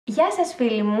Γεια σας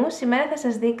φίλοι μου, σήμερα θα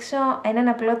σας δείξω έναν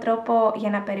απλό τρόπο για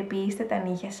να περιποιήσετε τα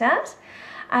νύχια σας,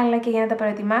 αλλά και για να τα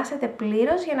προετοιμάσετε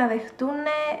πλήρως για να δεχτούν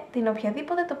την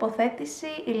οποιαδήποτε τοποθέτηση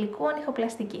υλικού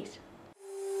ονυχοπλαστικής.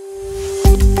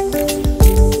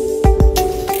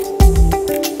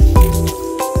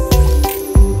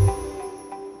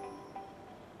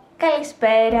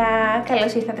 Καλησπέρα,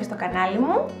 καλώς ήρθατε στο κανάλι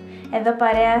μου. Εδώ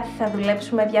παρέα θα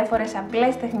δουλέψουμε διάφορες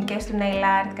απλές τεχνικές του nail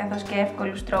art καθώς και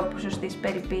εύκολους τρόπους σωστής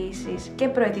περιποίησης και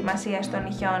προετοιμασίας των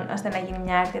νυχιών ώστε να γίνει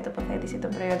μια άρτια τοποθέτηση των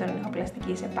προϊόντων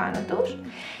ονυχοπλαστικής επάνω τους.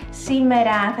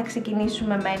 Σήμερα θα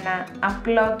ξεκινήσουμε με ένα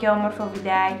απλό και όμορφο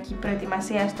βιντεάκι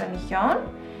προετοιμασίας των νυχιών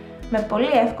με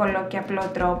πολύ εύκολο και απλό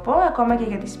τρόπο, ακόμα και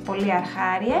για τις πολύ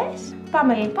αρχάριες.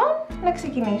 Πάμε λοιπόν να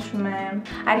ξεκινήσουμε.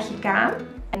 Αρχικά,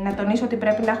 να τονίσω ότι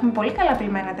πρέπει να έχουμε πολύ καλά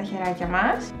πλυμμένα τα χεράκια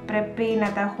μας. Πρέπει να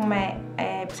τα έχουμε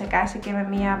ψεκάσει και με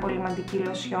μια απολυμαντική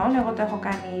lotion. Εγώ το έχω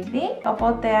κάνει ήδη,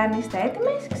 οπότε αν είστε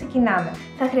έτοιμες, ξεκινάμε.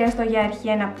 Θα χρειαστώ για αρχή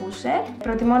ένα pusher.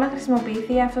 Προτιμώ να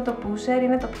χρησιμοποιηθεί αυτό το pusher,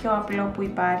 είναι το πιο απλό που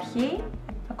υπάρχει,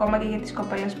 ακόμα και για τις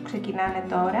κοπέλες που ξεκινάνε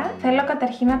τώρα. Θέλω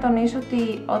καταρχήν να τονίσω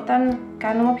ότι όταν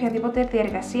κάνουμε οποιαδήποτε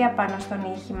διεργασία πάνω στο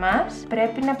νύχι μας,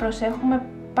 πρέπει να προσέχουμε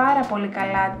πάρα πολύ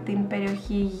καλά την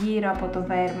περιοχή γύρω από το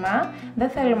δέρμα. Δεν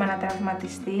θέλουμε να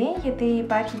τραυματιστεί γιατί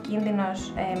υπάρχει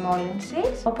κίνδυνος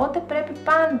μόλυνσης, οπότε πρέπει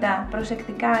πάντα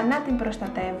προσεκτικά να την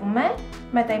προστατεύουμε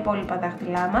με τα υπόλοιπα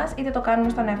δάχτυλά μας, είτε το κάνουμε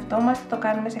στον εαυτό μας είτε το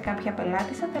κάνουμε σε κάποια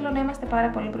πελάτησα. Θέλω να είμαστε πάρα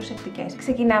πολύ προσεκτικές.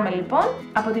 Ξεκινάμε λοιπόν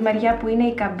από τη μεριά που είναι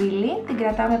η καμπύλη, την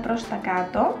κρατάμε προς τα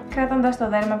κάτω, κρατώντας το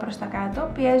δέρμα προς τα κάτω,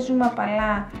 πιέζουμε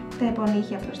απαλά τα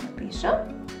επονύχια προς τα πίσω,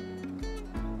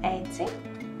 έτσι.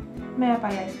 Με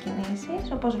απαλές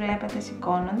κινήσεις, όπως βλέπετε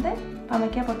σηκώνονται. Πάμε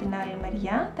και από την άλλη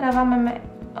μεριά, τραβάμε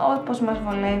όπως μας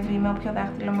βολεύει, με όποιο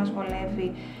δάχτυλο μας βολεύει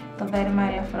το δέρμα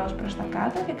ελαφρώς προς τα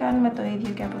κάτω και κάνουμε το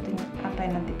ίδιο και από την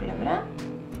απέναντι πλευρά,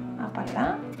 απαλά.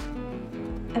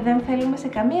 Δεν θέλουμε σε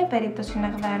καμία περίπτωση να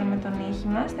γδάρουμε το νύχι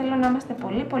μας, θέλω να είμαστε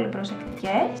πολύ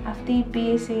προσεκτικές. Αυτή η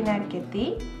πίεση είναι αρκετή,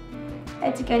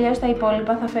 έτσι κι αλλιώς τα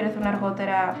υπόλοιπα θα αφαιρεθούν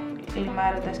αργότερα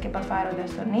λιμάροντας και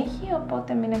παφάροντας το νύχι,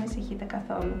 οπότε μην ανησυχείτε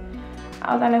καθόλου.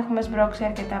 Όταν έχουμε σμπρώξει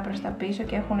αρκετά προς τα πίσω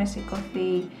και έχουν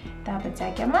σηκωθεί τα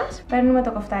πετσάκια μας, παίρνουμε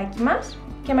το κοφτάκι μας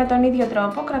και με τον ίδιο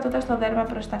τρόπο, κρατώντας το δέρμα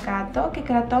προς τα κάτω και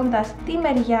κρατώντας τη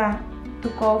μεριά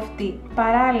του κόφτη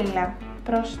παράλληλα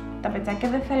προς τα πετσάκια,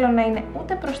 δεν θέλω να είναι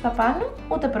ούτε προς τα πάνω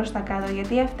ούτε προς τα κάτω,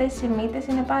 γιατί αυτές οι μύτες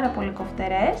είναι πάρα πολύ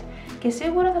κοφτερές και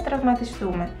σίγουρα θα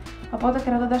τραυματιστούμε. Οπότε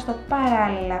κρατώντας το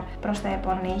παράλληλα προς τα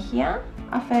επονύχια,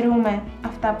 αφαιρούμε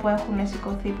αυτά που έχουν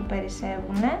σηκωθεί, που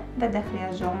περισσεύουν, δεν τα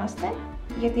χρειαζόμαστε,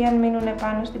 γιατί αν μείνουν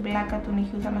πάνω στην πλάκα του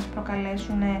νυχιού θα μας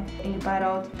προκαλέσουν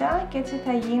λιπαρότητα και έτσι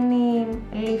θα γίνει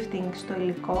lifting στο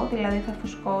υλικό, δηλαδή θα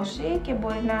φουσκώσει και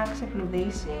μπορεί να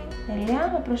ξεφλουδίσει. Τέλεια,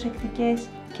 με προσεκτικές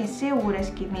και σίγουρες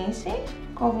κινήσεις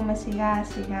κόβουμε σιγά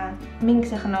σιγά, μην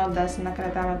ξεχνώντας να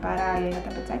κρατάμε παράλληλα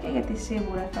τα πετσάκια, γιατί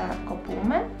σίγουρα θα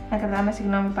κοπούμε. Να κρατάμε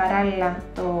παράλληλα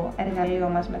το εργαλείο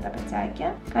μας με τα πετσάκια.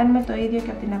 Κάνουμε το ίδιο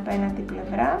και από την απέναντι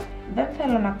πλευρά. Δεν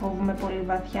θέλω να κόβουμε πολύ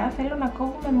βαθιά, θέλω να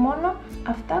κόβουμε μόνο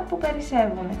αυτά που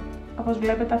περισσεύουν. Όπως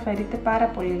βλέπετε αφαιρείται πάρα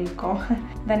πολύ υλικό.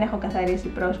 Δεν έχω καθαρίσει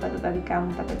πρόσφατα τα δικά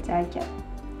μου τα πετσάκια.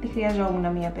 Τι χρειαζόμουν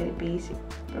μια περιποίηση,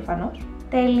 προφανώς.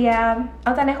 Τέλεια!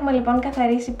 Όταν έχουμε λοιπόν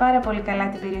καθαρίσει πάρα πολύ καλά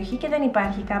την περιοχή και δεν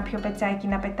υπάρχει κάποιο πετσάκι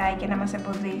να πετάει και να μας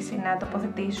εμποδίσει να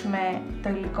τοποθετήσουμε το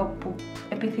υλικό που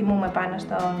επιθυμούμε πάνω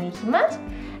στο νύχι μας,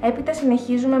 έπειτα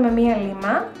συνεχίζουμε με μία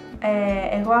λίμα.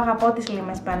 Εγώ αγαπώ τις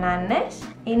λίμες μπανάνες,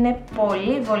 είναι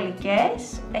πολύ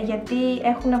βολικές γιατί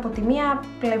έχουν από τη μία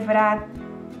πλευρά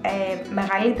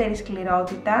μεγαλύτερη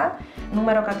σκληρότητα,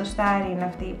 νούμερο κατοστάρι είναι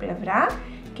αυτή η πλευρά,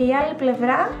 και η άλλη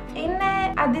πλευρά είναι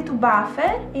αντί του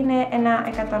buffer, είναι ένα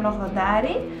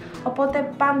 180,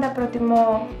 οπότε πάντα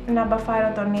προτιμώ να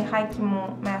μπαφάρω το νυχάκι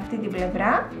μου με αυτή την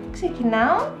πλευρά.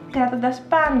 Ξεκινάω κρατώντας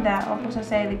πάντα, όπως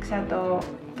σας έδειξα,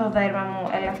 το δέρμα μου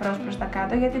ελαφρώς προς τα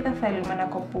κάτω, γιατί δεν θέλουμε να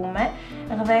κοπούμε.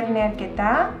 Γδέρνει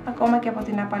αρκετά, ακόμα και από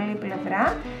την απαλή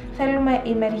πλευρά. Θέλουμε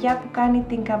η μεριά που κάνει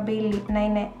την καμπύλη να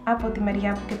είναι από τη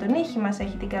μεριά που και το νύχι μας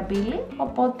έχει την καμπύλη,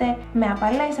 οπότε με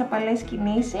απαλές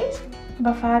κινήσεις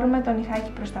μπαφάρουμε το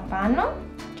νυχάκι προς τα πάνω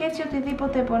και έτσι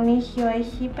οτιδήποτε επονύχιο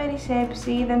έχει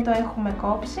περισσέψει ή δεν το έχουμε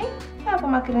κόψει θα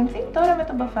απομακρυνθεί τώρα με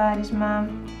το μπαφάρισμα.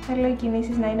 Θέλω οι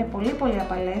κινήσεις να είναι πολύ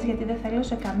απαλές, γιατί δεν θέλω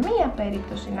σε καμία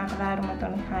περίπτωση να γδάρουμε το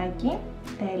νυχάκι.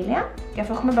 Τέλεια! Και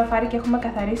αφού έχουμε μπαφάρει και έχουμε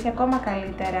καθαρίσει ακόμα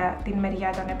καλύτερα την μεριά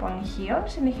των επονυχίων,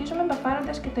 συνεχίζουμε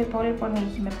μπαφάροντας και το υπόλοιπο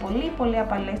νύχι με πολύ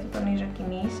απαλές, το τονίζω,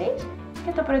 κινήσεις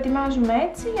και το προετοιμάζουμε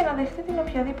έτσι για να δεχτεί την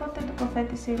οποιαδήποτε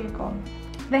τοποθέτηση υλικών.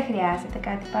 Δεν χρειάζεται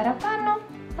κάτι παραπάνω,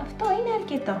 αυτό είναι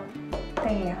αρκετό.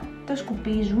 Τέλεια! Το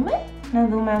σκουπίζουμε, να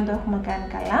δούμε αν το έχουμε κάνει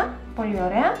καλά. Πολύ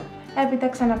ωραία. Έπειτα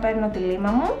ξαναπαίρνω τη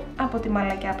λίμα μου από τη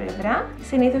μαλακιά πλευρά.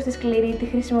 Συνήθως τη σκληρή τη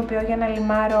χρησιμοποιώ για να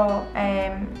λιμάρω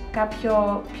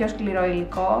κάποιο πιο σκληρό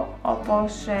υλικό,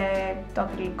 όπως το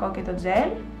ακριλικό και το τζέλ.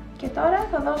 Και τώρα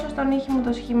θα δώσω στον νύχι μου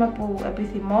το σχήμα που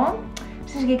επιθυμώ.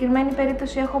 Στη συγκεκριμένη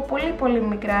περίπτωση έχω πολύ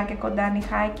μικρά και κοντά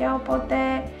νυχάκια, οπότε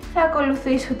θα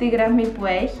ακολουθήσω τη γραμμή που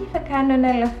έχει, θα κάνω ένα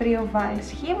ελαφρύ οβάλ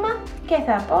σχήμα και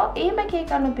θα πω είμαι και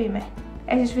ικανοποιημένη.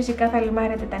 Εσείς φυσικά θα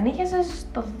λιμάρετε τα νύχια σας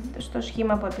στο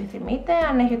σχήμα που επιθυμείτε.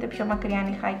 Αν έχετε πιο μακριά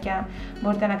νυχάκια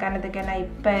μπορείτε να κάνετε και ένα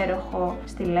υπέροχο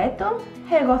στιλέτο.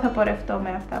 Εγώ θα πορευτώ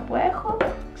με αυτά που έχω,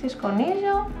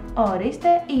 ξεσκονίζω, ορίστε,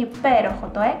 υπέροχο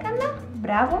το έκανα,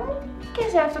 μπράβο μου. Και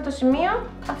σε αυτό το σημείο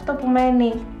αυτό που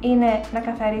μένει είναι να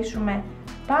καθαρίσουμε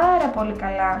πάρα πολύ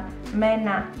καλά με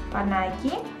ένα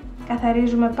πανάκι.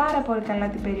 Καθαρίζουμε πάρα πολύ καλά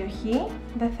την περιοχή,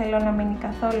 δεν θέλω να μείνει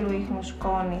καθόλου ίχνους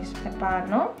σκόνης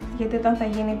επάνω, γιατί όταν θα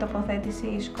γίνει η τοποθέτηση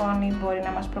η σκόνη μπορεί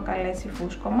να μας προκαλέσει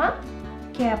φούσκωμα.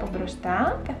 Και από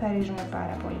μπροστά καθαρίζουμε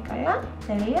πάρα πολύ καλά,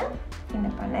 τέλεια,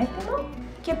 είναι πανέτοιμο.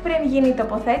 Και πριν γίνει η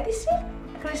τοποθέτηση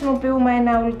χρησιμοποιούμε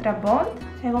ένα Ultrabond.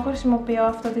 Εγώ χρησιμοποιώ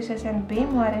αυτό της SNB,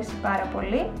 μου αρέσει πάρα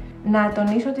πολύ. Να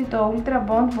τονίσω ότι το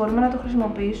Ultrabond μπορούμε να το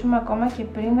χρησιμοποιήσουμε ακόμα και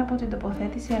πριν από την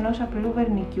τοποθέτηση ενός απλού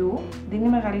βερνικιού. Δίνει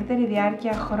μεγαλύτερη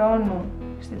διάρκεια χρόνου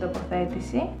στην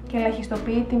τοποθέτηση και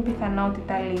ελαχιστοποιεί την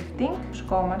πιθανότητα lifting του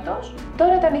σκόμματος.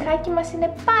 Τώρα το νυχάκι μας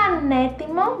είναι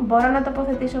πανέτοιμο, μπορώ να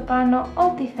τοποθετήσω πάνω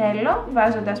ό,τι θέλω,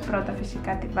 βάζοντας πρώτα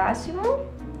φυσικά τη βάση μου.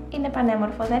 Είναι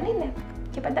πανέμορφο, δεν είναι?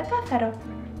 Και πεντακάθαρο.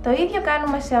 Το ίδιο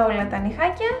κάνουμε σε όλα τα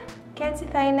νυχάκια και έτσι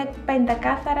θα είναι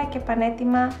πεντακάθαρα και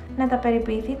πανέτοιμα να τα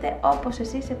περιποιηθείτε όπως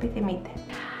εσείς επιθυμείτε.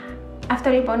 Αυτό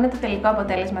λοιπόν είναι το τελικό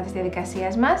αποτέλεσμα της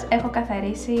διαδικασίας μας. Έχω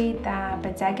καθαρίσει τα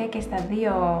πετσάκια και στα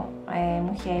δύο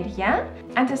μου χέρια.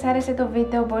 Αν σας άρεσε το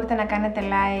βίντεο μπορείτε να κάνετε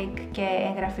like και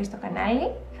εγγραφή στο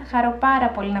κανάλι. Θα χαρώ πάρα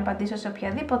πολύ να απαντήσω σε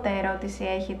οποιαδήποτε ερώτηση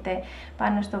έχετε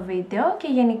πάνω στο βίντεο και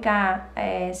γενικά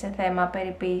σε θέμα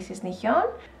περιποίησης νυχιών.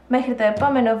 Μέχρι το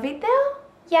επόμενο βίντεο,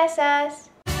 γεια σας!